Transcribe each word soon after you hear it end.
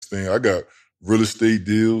thing. I got real estate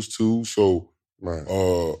deals too. So, Right.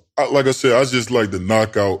 like I said, I just like to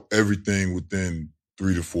knock out everything within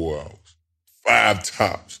 3 to 4 hours. 5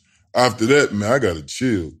 tops. After that, man, I got to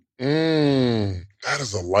chill. That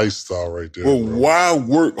is a lifestyle right there, Well, bro. why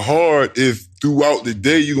work hard if throughout the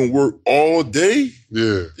day you're going to work all day?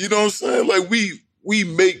 Yeah. You know what I'm saying? Like, we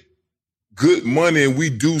make good money and we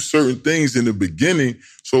do certain things in the beginning.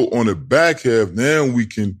 So on the back half, now we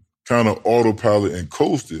can kind of autopilot and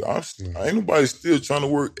coast it. I ain't nobody still trying to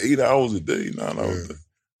work 8 hours a day, 9 hours a day.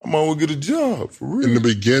 I might well get a job, for real. In the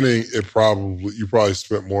beginning, you probably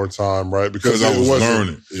spent more time, right? Because I was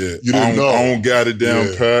learning. Yeah. You didn't know. I don't got it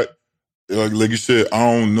down pat. Like you said, I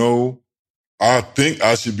don't know. I think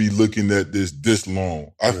I should be looking at this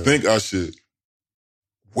long. I think I should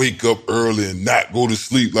wake up early and not go to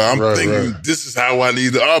sleep. Like I'm thinking this is how I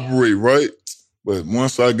need to operate, right? But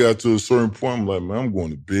once I got to a certain point, I'm like, man, I'm going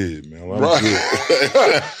to bed, man. I'm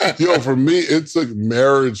good. Yo, for me, it took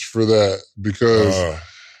marriage for that because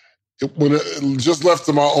when it just left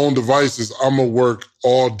to my own devices, I'm going to work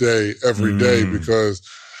all day, every day because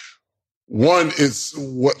one, it's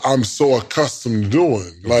what I'm so accustomed to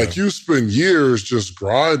doing. Like you spend years just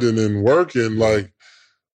grinding and working. Like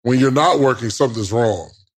when you're not working, something's wrong.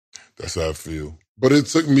 That's how I feel. But it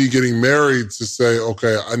took me getting married to say,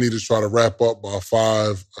 okay, I need to try to wrap up by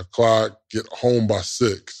 5 o'clock, get home by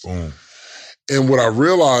 6. Boom. And what I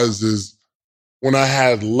realized is when I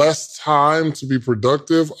had less time to be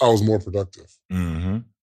productive, I was more productive. Mm-hmm.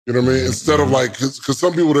 You know what I mean? Instead of like, because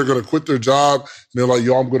some people, they're going to quit their job and they're like,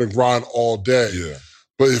 yo, I'm going to grind all day. Yeah.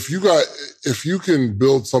 But if you can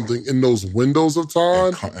build something in those windows of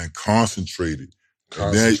time. And concentrate it.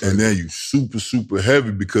 And then you super, super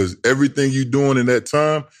heavy because everything you're doing in that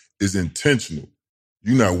time is intentional.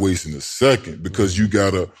 You're not wasting a second because you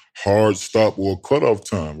got a hard stop or a cutoff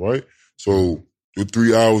time, right? So your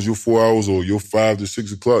 3 hours, your 4 hours, or your 5 to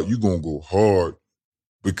 6 o'clock, you're going to go hard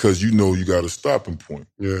because you know you got a stopping point.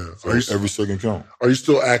 Yeah. So every second count. Are you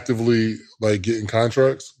still actively like getting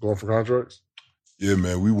contracts, going for contracts? Yeah,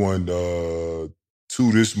 man. We won 2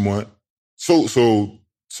 this month. So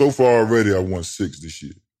far already, I won 6 this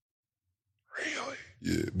year. Really?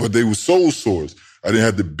 Yeah, but they were sole source. I didn't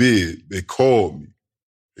have to bid. They called me.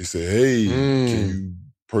 They said, "Hey, can you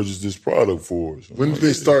purchase this product for us?" When did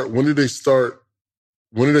they start? When did they start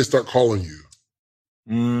calling you?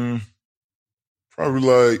 Probably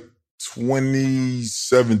like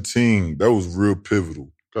 2017. That was real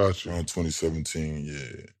pivotal. Gotcha. Around 2017,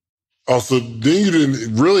 yeah. Also, then you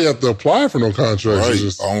didn't really have to apply for no contracts.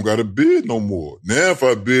 Right. I don't got to bid no more. Now if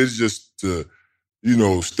I bid, it's just to,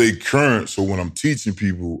 stay current. So when I'm teaching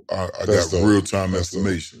people, I got real-time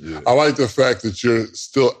information. Yeah. I like the fact that you're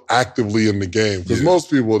still actively in the game. Because most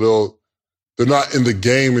people, they're not in the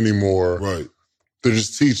game anymore. Right. They're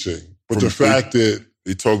just teaching. But the fact that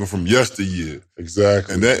they're talking from yesteryear.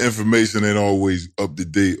 Exactly. And that information ain't always up to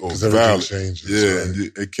date or valid. Everything changes. Yeah, right?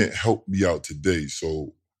 and it can't help me out today.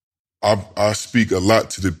 So I speak a lot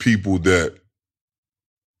to the people that,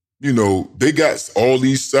 they got all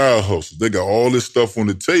these side hustles. They got all this stuff on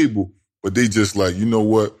the table, but they just like, you know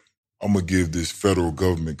what? I'm going to give this federal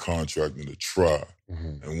government contracting a try.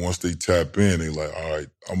 Mm-hmm. And once they tap in, they like, all right,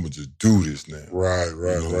 I'm going to just do this now. Right.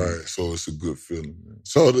 So it's a good feeling, man.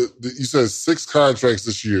 So you said 6 contracts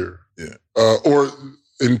this year. Yeah. Or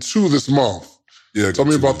in 2 this month. Yeah. Tell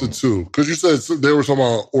me about the 2. Because you said they were talking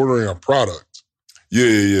about ordering a product.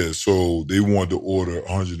 Yeah. So they wanted to order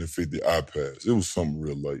 150 iPads. It was something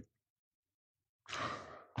real light.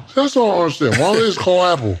 That's what I don't understand. Why don't they just call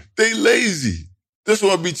Apple? They lazy. That's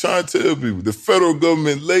what I be trying to tell people. The federal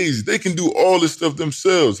government lazy. They can do all this stuff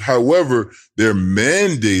themselves. However, they're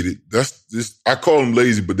mandated. I call them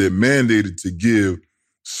lazy, but they're mandated to give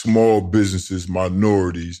small businesses,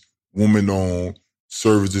 minorities, women-owned,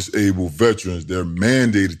 service-disabled veterans. They're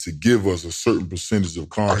mandated to give us a certain percentage of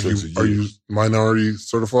contracts a year. Are you minority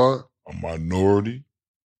certified? I'm minority.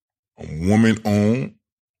 I'm woman-owned,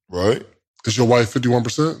 right? Is your wife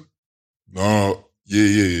 51%? No,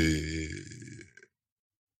 yeah.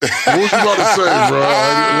 What was you about to say, bro?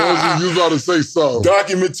 You was about to say something.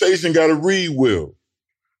 Documentation got to read well,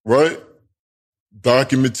 right?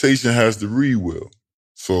 Documentation has to read well.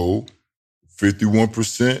 So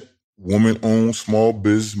 51% woman-owned, small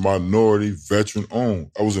business, minority, veteran-owned.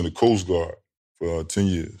 I was in the Coast Guard for 10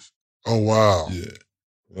 years. Oh, wow. Yeah.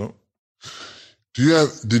 Yep.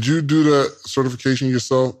 Did you do that certification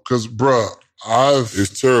yourself? Because, bruh,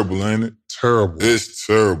 It's terrible, ain't it? Terrible. It's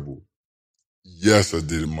terrible. Yes, I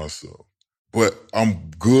did it myself. But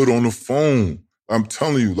I'm good on the phone. I'm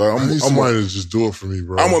telling you, like I need somebody to just do it for me,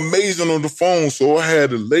 bro. I'm amazing on the phone. So I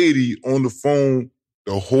had a lady on the phone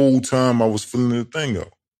the whole time I was filling the thing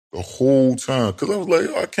out. The whole time. Because I was like,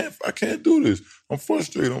 I can't do this. I'm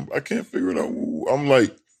frustrated. I can't figure it out. I'm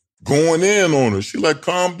like going in on her. She like,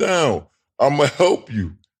 calm down. I'm going to help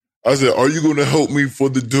you. I said, are you going to help me for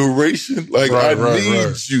the duration? Like, I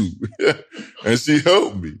need you. And she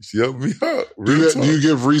helped me. She helped me out. Do you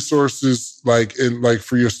give resources like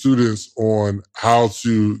for your students on how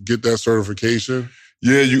to get that certification?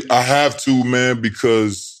 Yeah, I have to, man,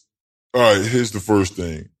 because, all right, here's the first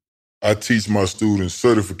thing. I teach my students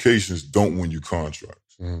certifications don't win you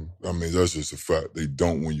contracts. I mean, that's just a fact. They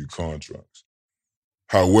don't win you contracts.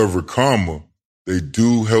 However, they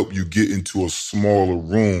do help you get into a smaller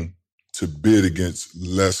room to bid against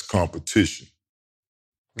less competition.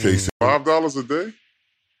 Okay, so $5 a day?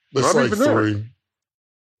 That's not like even three. That.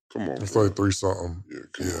 Come on. It's like three something.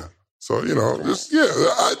 Yeah. So, I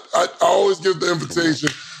always give the invitation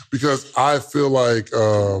because I feel like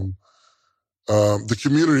the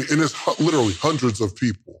community, and it's literally hundreds of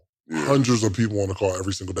people. Yeah. Hundreds of people on the call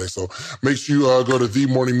every single day. So make sure you go to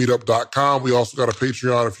themorningmeetup.com. We also got a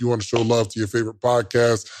Patreon if you want to show love to your favorite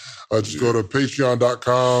podcast. Just go to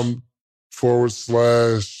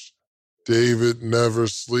patreon.com/David Never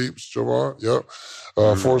Sleeps, Javon. Yep.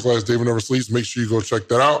 /David Never Sleeps. Make sure you go check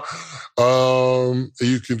that out.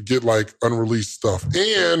 You can get like unreleased stuff.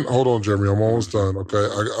 And hold on, Jeremy, I'm almost done. Okay.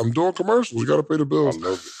 I'm doing commercials. You got to pay the bills. I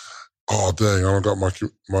love it. Oh, dang. I don't got my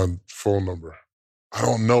phone number. I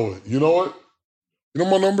don't know it. You know what? You know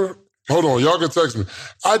my number? Hold on. Y'all can text me.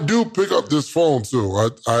 I do pick up this phone, too.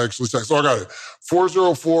 I actually text. So I got it.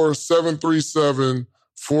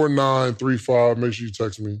 404-737-4935. Make sure you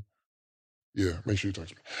text me. Yeah, make sure you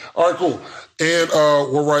text me. All right, cool. And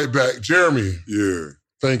we're right back. Jeremy. Yeah.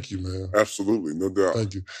 Thank you, man. Absolutely. No doubt.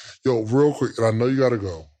 Thank you. Yo, real quick, and I know you got to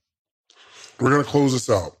go. We're going to close this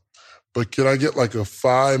out. But can I get like a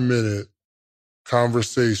 5-minute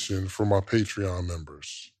conversation for my Patreon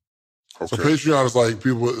members? Okay. So Patreon is like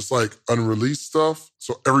it's like unreleased stuff.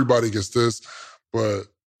 So everybody gets this, but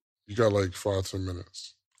you got like 5-10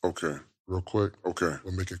 minutes. Okay. Real quick. Okay.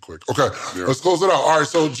 We'll make it quick. Okay. Yeah. Let's close it out. All right.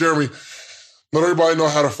 So Jeremy, let everybody know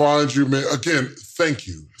how to find you, man. Again, thank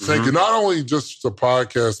you. Thank you. Not only just the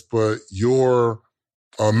podcast, but your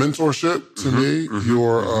mentorship to me,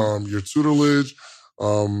 your tutelage,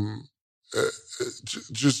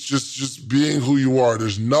 just being who you are.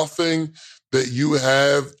 There's nothing that you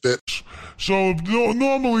have that. So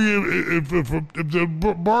normally, if they're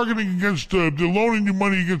bargaining against, they're loaning you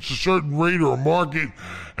money against a certain rate or a market,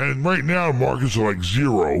 and right now markets are like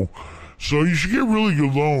zero, so you should get really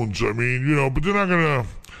good loans. I mean, but they're not gonna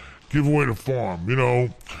give away the farm.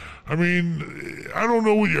 I mean, I don't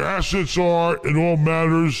know what your assets are. It all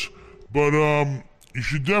matters, but you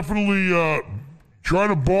should definitely try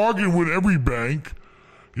to bargain with every bank.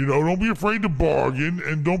 Don't be afraid to bargain,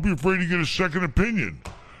 and don't be afraid to get a second opinion,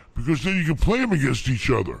 because then you can play them against each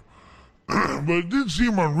other. But it didn't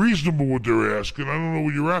seem unreasonable what they're asking. I don't know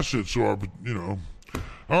what your assets are, but,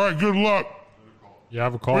 All right, good luck. You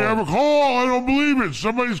have a call? We have a call. I don't believe it.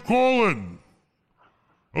 Somebody's calling.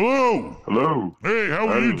 Hello. Hello. Hey, how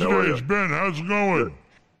are you today? It's Ben. How's it going?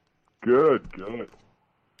 Good.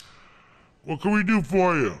 What can we do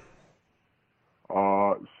for you?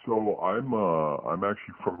 So I'm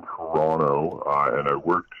actually from Toronto, and I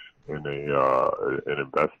worked in an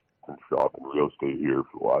investment shop in real estate here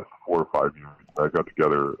for the last 4 or 5 years. I got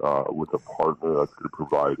together with a partner that's going to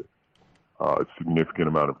provide a significant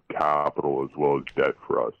amount of capital as well as debt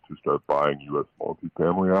for us to start buying U.S.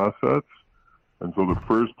 multifamily assets. And so the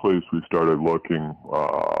first place we started looking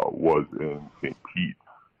was in St.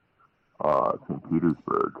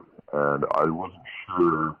 Petersburg, and I wasn't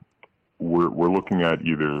sure. We're looking at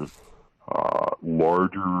either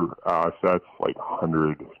larger assets like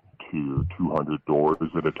 100 to 200 doors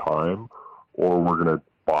at a time, or we're going to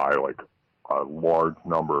buy like a large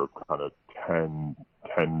number of kind of 10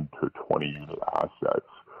 to 20 unit assets.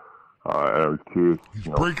 And I was curious,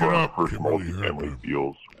 for first multifamily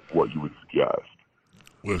deals, what you would suggest.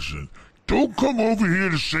 Listen, don't come over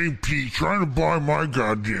here to St. Pete trying to buy my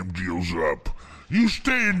goddamn deals up. You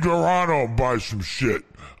stay in Toronto and buy some shit.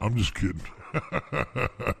 I'm just kidding.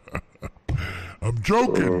 I'm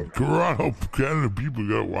joking. Toronto, Canada people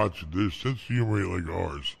got to watch this. Sense of humor ain't like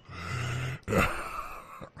ours.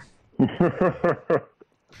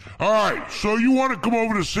 All right, so you want to come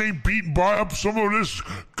over to St. Pete and buy up some of this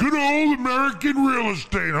good old American real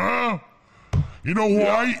estate, huh? You know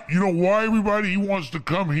why? Yeah. You know why everybody wants to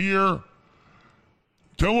come here?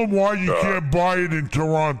 Tell them why you can't buy it in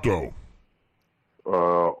Toronto.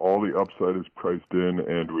 All the upside is priced in,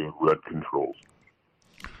 and we have rent controls.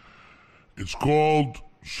 It's called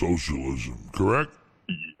socialism, correct?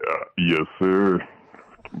 Yes, sir.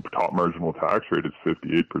 Top marginal tax rate is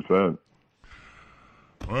 58%.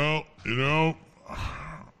 Well, you know,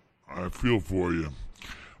 I feel for you.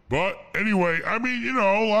 But anyway, I mean, you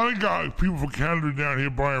know, a lot of guys, people from Canada down here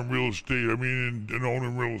buying real estate, I mean, and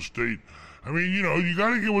owning real estate. I mean, you know, you got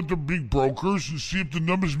to get with the big brokers and see if the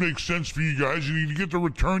numbers make sense for you guys. You need to get the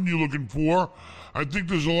return you're looking for. I think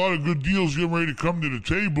there's a lot of good deals getting ready to come to the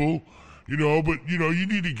table, you know, but, you know, you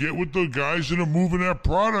need to get with the guys that are moving that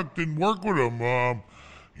product and work with them.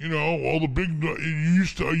 You know, all the big,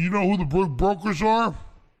 you know who the brokers are?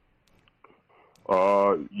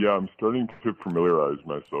 Yeah, I'm starting to familiarize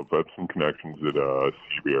myself. I have some connections at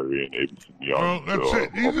CBRE and Abramson Young. Well, that's so it.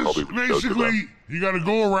 You just basically, you got to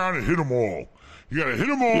go around and hit them all. You got to hit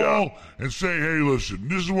them all and say, hey, listen,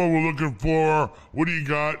 this is what we're looking for. What do you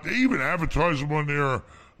got? They even advertise them on their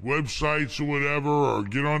websites or whatever, or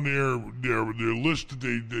get on their list that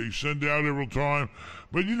they send out every time.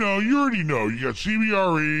 But, you know, you already know. You got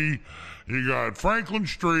CBRE, you got Franklin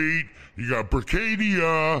Street, you got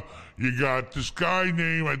Berkadia, you got this guy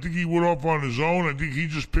named, I think he went off on his own. I think he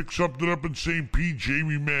just picked something up in St. Pete,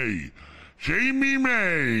 Jamie May. Jamie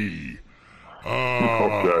May.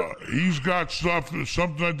 He's got something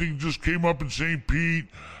I think just came up in St. Pete.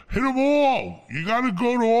 Hit them all. You got to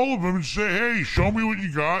go to all of them and say, hey, show me what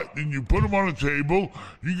you got. And you put them on the table.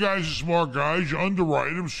 You guys are smart guys. You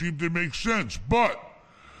underwrite them, see if they make sense. But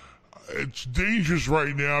it's dangerous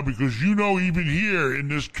right now because you know even here in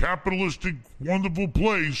this capitalistic, wonderful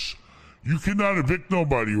place, you cannot evict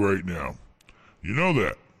nobody right now. You know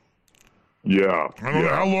that. Yeah. I don't know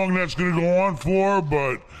how long that's going to go on for,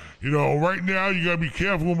 but, you know, right now you got to be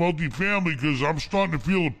careful with multifamily because I'm starting to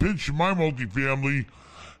feel a pinch in my multifamily.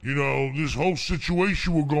 You know, this whole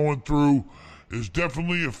situation we're going through is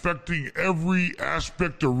definitely affecting every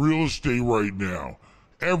aspect of real estate right now.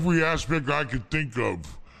 Every aspect I could think of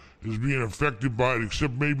is being affected by it,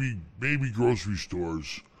 except maybe grocery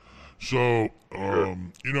stores. So,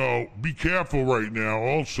 you know, be careful right now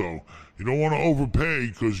also. You don't want to overpay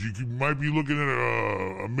because you might be looking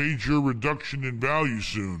at a major reduction in value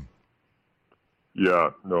soon. Yeah,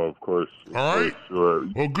 no, of course. All right.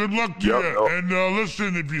 Well, good luck to you. No. And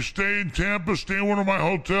listen, if you stay in Tampa, stay in one of my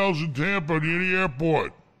hotels in Tampa near the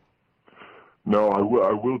airport. No, I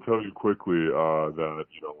will tell you quickly that,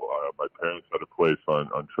 you know, my parents had a place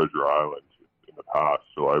on Treasure Island in the past,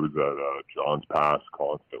 so I was at John's Pass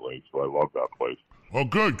constantly, so I love that place. Well,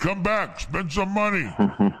 good. Come back. Spend some money.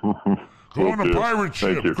 Go on a pirate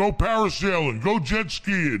ship. Go parasailing. Go jet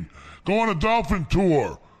skiing. Go on a dolphin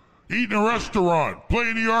tour. Eat in a restaurant.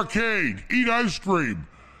 Play in the arcade. Eat ice cream.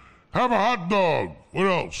 Have a hot dog. What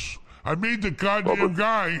else? I made the goddamn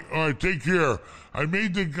guy. All right, take care. I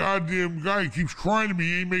made the goddamn guy. He keeps crying to me.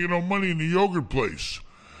 He ain't making no money in the yogurt place.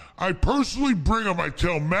 I personally bring him. I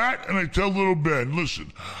tell Matt and I tell little Ben,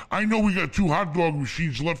 listen, I know we got 2 hot dog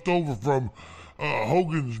machines left over from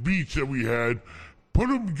Hogan's Beach that we had.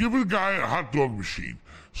 Give a guy a hot dog machine.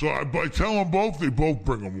 So I tell them both, they both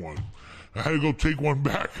bring him one. I had to go take one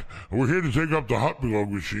back. We're here to take up the hot dog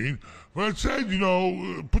machine. But I said, you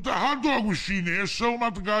know, put the hot dog machine there, sell them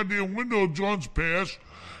out the goddamn window of John's Pass,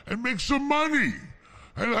 and make some money.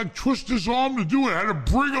 I had to like twist his arm to do it. I had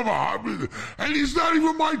to bring him a hot dog. And he's not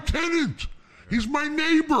even my tenant. He's my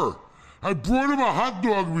neighbor. I brought him a hot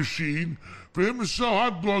dog machine for him to sell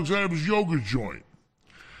hot dogs out of his yoga joint.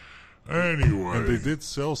 Anyway. And they did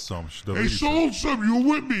sell some. They sold some. You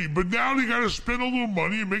were with me. But now they got to spend a little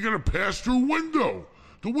money and make it a pass-through window.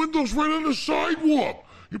 The window's right on the sidewalk.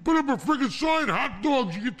 You put up a friggin' sign, hot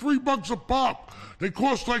dogs, you get $3 a pop. They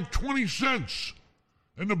cost like 20 cents.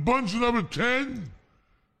 And the bun's another 10.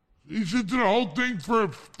 He's into the whole thing for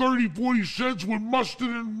 30, 40 cents with mustard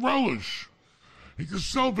and relish. He can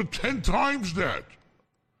sell for 10 times that.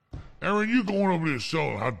 Aaron, you're going over there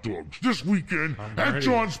selling hot dogs this weekend at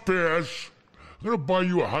John's Pass. I'm going to buy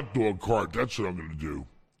you a hot dog cart. That's what I'm going to do.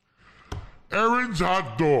 Aaron's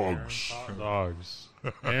Hot Dogs. Hot dogs.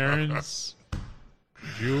 Aaron's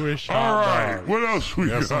Jewish hot All right. dogs. What else we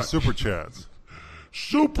got? Some super chats.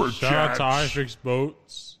 Super Shout out chats. to I Fix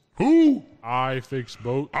Boats. Who? I Fix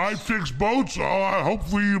Boats. I Fix Boats?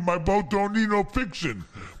 Hopefully my boat don't need no fixing.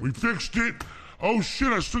 We fixed it. Oh, shit,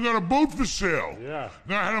 I still got a boat for sale. Yeah.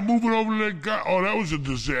 Now I had to move it over to that guy. Oh, that was a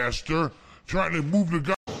disaster. Trying to move the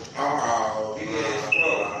guy.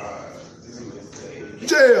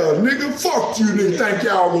 Yeah, nigga, fuck you, nigga. Think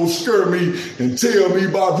y'all gonna scare me and tell me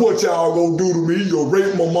about what y'all gonna do to me. You'll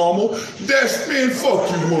rape my mama. That's, man, fuck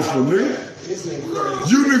you, Muslim, nigga.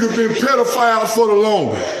 You niggas been pedophiles for the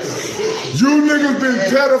longest. You niggas been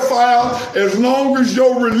pedophiles as long as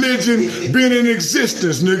your religion been in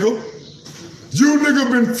existence, nigga. You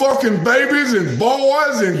niggas been fucking babies and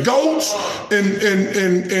boys and goats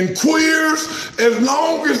and queers as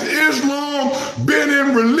long as Islam been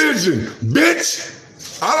in religion, bitch.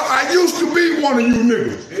 I used to be one of you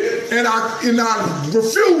niggas, and I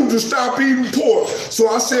refused to stop eating pork. So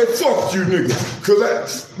I said, fuck you niggas.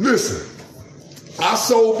 Cause listen, I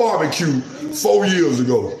sold barbecue 4 years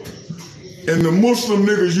ago, and the Muslim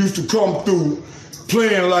niggas used to come through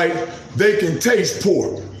playing like they can taste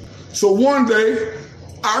pork. So one day,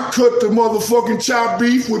 I cut the motherfucking chopped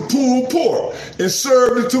beef with pulled pork and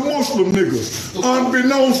served it to Muslim niggas,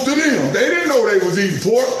 unbeknownst to them. They didn't know they was eating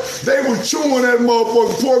pork. They was chewing that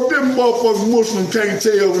motherfucking pork. Them motherfucking Muslim can't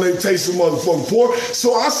tell when they taste the motherfucking pork.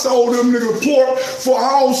 So I sold them niggas pork for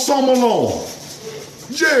all summer long.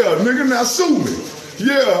 Yeah, nigga, now sue me.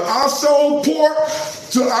 Yeah, I sold pork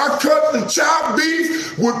till I cut the chopped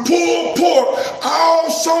beef with pulled pork all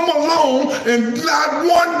summer long, and not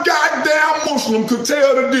one goddamn Muslim could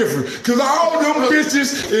tell the difference. Cause all them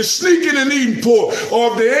bitches is sneaking and eating pork.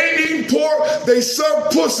 Or if they ain't eating pork, they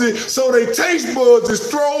suck pussy, so they taste buds is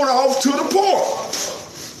thrown off to the pork.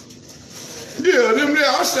 Yeah, them there,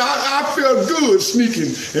 I felt good sneaking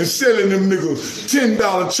and selling them niggas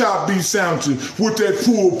 $10 chopped beef sandwiches with that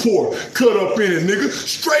pulled pork cut up in it, nigga.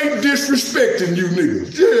 Straight disrespecting you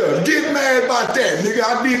niggas. Yeah, get mad about that, nigga.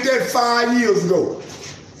 I did that 5 years ago.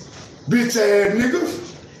 Bitch ass nigga.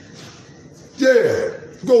 Yeah.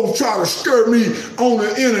 Go try to skirt me on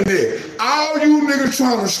the internet. All you niggas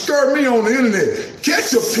trying to skirt me on the internet.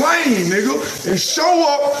 Catch a plane, nigga, and show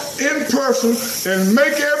up in person and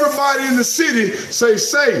make everybody in the city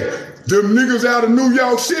say, them niggas out of New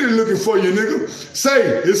York City looking for you, nigga. Say,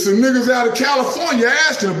 it's some niggas out of California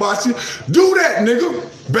asking about you. Do that,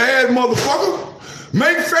 nigga. Bad motherfucker.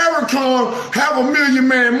 Make Farrakhan have a 1 million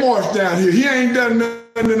man march down here. He ain't done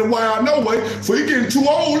nothing in a while, no way, for he getting too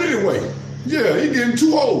old anyway. Yeah, he getting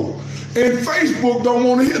too old. And Facebook don't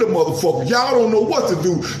want to hear the motherfucker. Y'all don't know what to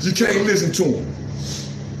do. You can't listen to him.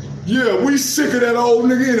 Yeah, we sick of that old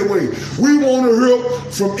nigga anyway. We want to hear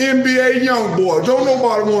from NBA Youngboy. Don't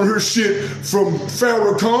nobody want to hear shit from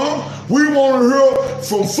Farrakhan. We want to hear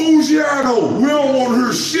from Fujiano. We don't want to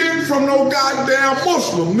hear shit from no goddamn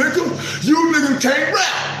Muslim, nigga. You niggas can't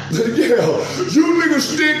rap. Yeah, you niggas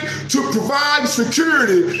stick to providing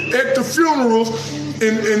security at the funerals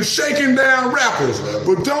and shaking down rappers.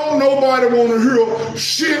 But don't nobody want to hear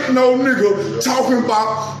shit no nigga talking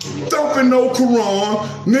about thumping no Quran.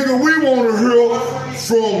 Nigga, we want to hear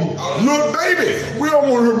from Lil Baby. We don't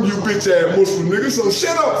want to hear from you bitch ass Muslim niggas. So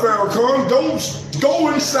shut up, Farrakhan. Don't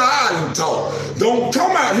go inside and talk. Don't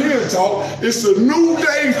come out here and talk. It's a new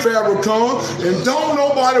day, Farrakhan. And don't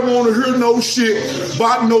nobody want to hear no shit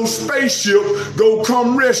about no spaceship go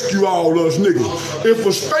come rescue all us niggas. If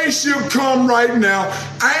a spaceship come right now,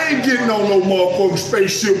 I ain't getting on no motherfucking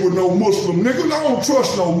spaceship with no Muslim niggas. I don't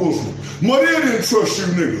trust no Muslim. Mother didn't trust you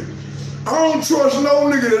niggas. I don't trust no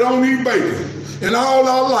nigga that don't eat bacon. And all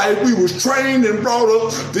our life, we was trained and brought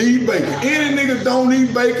up to eat bacon. Any nigga don't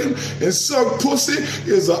eat bacon and suck pussy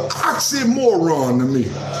is an oxymoron to me.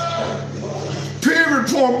 Period,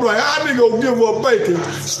 point blank. I nigga go give up bacon,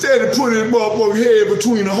 instead of putting his motherfucking head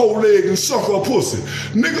between the whole leg and suck her pussy.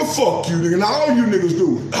 Nigga, fuck you, nigga. Now all you niggas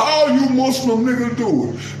do it. All you Muslim niggas do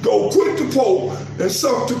it. Go quit the Pope and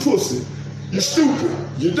suck the pussy. You stupid.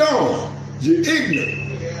 You dumb. You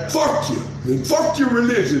ignorant. Fuck you. And fuck your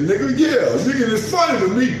religion, nigga. Yeah, nigga, it's funny to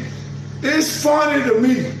me. It's funny to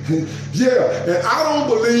me. Yeah, and I don't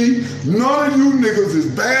believe none of you niggas is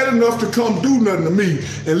bad enough to come do nothing to me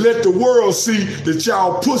and let the world see that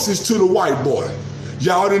y'all pussies to the white boy.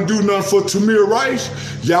 Y'all didn't do nothing for Tamir Rice.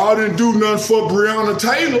 Y'all didn't do nothing for Breonna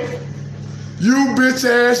Taylor. You bitch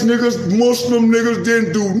ass niggas, Muslim niggas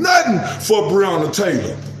didn't do nothing for Breonna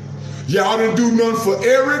Taylor. Y'all didn't do nothing for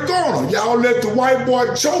Eric Garner. Y'all let the white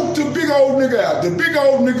boy choke the big old nigga out. The big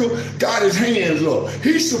old nigga got his hands up.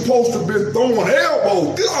 He's supposed to have been throwing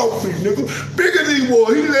elbows. Get off me, nigga. Bigger than he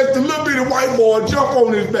was. He let the little bitty white boy jump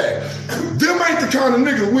on his back. Them ain't the kind of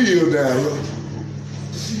niggas we is down here.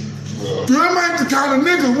 Them ain't the kind of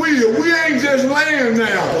niggas we is. We ain't just laying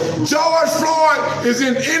down. George Floyd is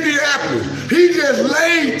in Indianapolis. He just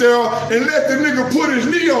laid there and let the nigga put his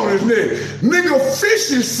knee on his neck. Nigga,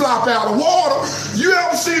 fishes flop out of water. You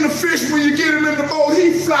ever seen a fish when you get him in the boat?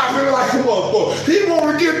 He flopping like a motherfucker. He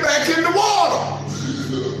want to get back in the water.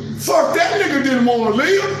 Fuck, that nigga didn't want to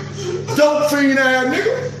live. Dope fiend ass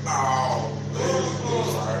nigga.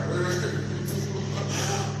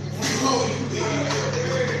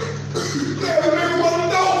 Yeah, the nigga was a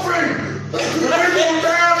dope fiend. The nigga was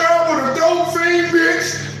down there with a dope fiend bitch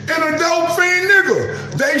and a dope fiend nigga.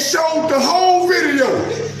 They showed the whole video.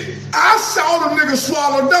 I saw the nigga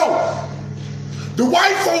swallow dope. The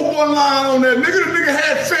white folk wasn't lying on that nigga. The nigga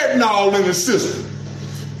had fentanyl in his system.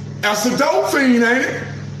 That's a dope fiend, ain't it?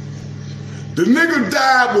 The nigga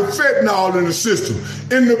died with fentanyl in the system.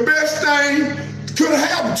 And the best thing could have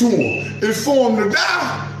happened to him is for him to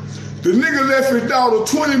die. The nigga left his daughter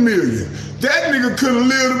 $20 million. That nigga could have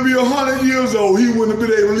lived to be 100 years old. He wouldn't have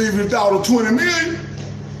been able to leave his daughter $20 million.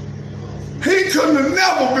 He couldn't have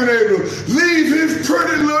never been able to leave his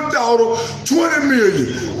pretty little daughter $20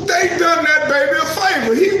 million. They done that baby a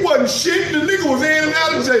favor. He wasn't shit. The nigga was in and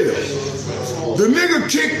out of jail. The nigga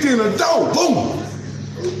kicked in a door. Boom.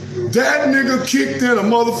 That nigga kicked in a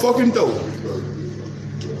motherfucking door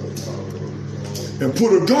and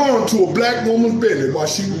put a gun to a black woman's belly while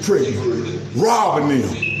she was pregnant, robbing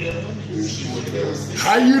them.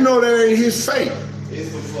 How you know that ain't his fate?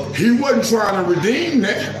 He wasn't trying to redeem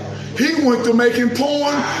that. He went to making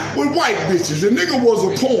porn with white bitches. The nigga was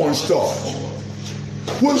a porn star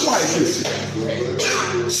with white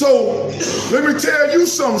bitches. So, let me tell you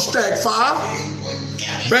something, Stack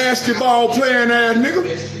 5. Basketball playing ass nigga.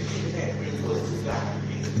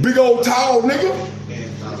 Big old tall nigga.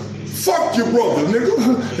 Fuck your brother, nigga.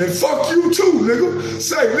 And fuck you too, nigga.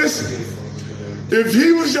 Say, listen, if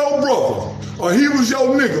he was your brother or he was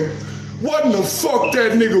your nigga, what in the fuck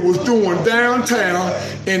that nigga was doing downtown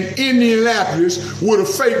in Indianapolis with a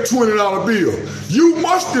fake $20 bill? You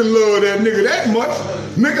must have loved that nigga that much.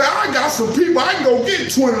 Nigga, I got some people I can go get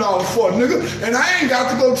 $20 for, nigga, and I ain't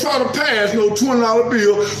got to go try to pass no $20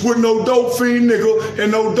 bill with no dope fiend nigga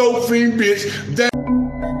and no dope fiend bitch.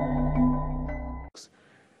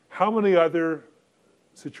 How many other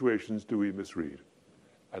situations do we misread?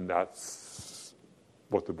 And that's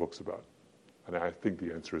what the book's about. And I think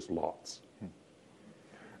the answer is lots.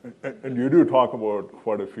 And you do talk about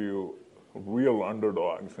quite a few real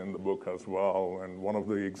underdogs in the book as well. And one of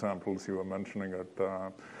the examples you were mentioning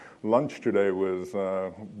at lunch today was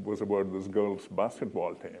about this girls'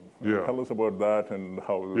 basketball team. Yeah. Tell us about that and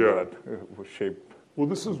how that was shaped. Well,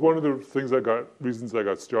 this is one of the reasons I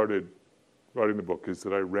got started writing the book, is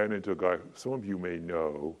that I ran into a guy, some of you may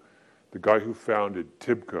know, the guy who founded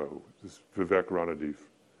Tibco, this Vivek Ranadive.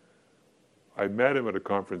 I met him at a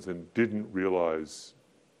conference and didn't realize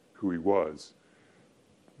who he was.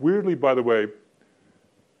 Weirdly, by the way,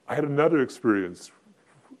 I had another experience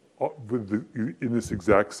in this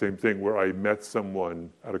exact same thing where I met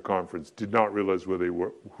someone at a conference, did not realize who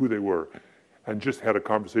they were, and just had a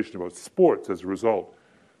conversation about sports as a result.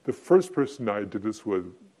 The first person I did this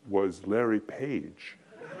with was Larry Page,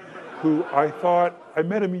 who I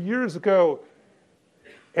met him years ago,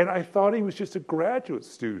 and I thought he was just a graduate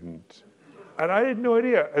student. And I had no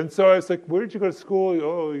idea. And so I was like, where did you go to school?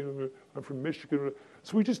 Oh, I'm from Michigan.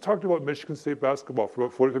 So we just talked about Michigan State basketball for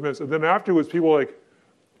about 45 minutes. And then afterwards, people were like,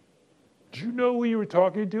 do you know who you were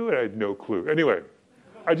talking to? And I had no clue. Anyway,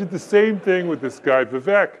 I did the same thing with this guy,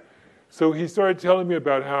 Vivek. So he started telling me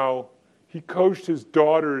about how he coached his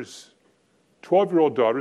daughter's 12-year-old daughter.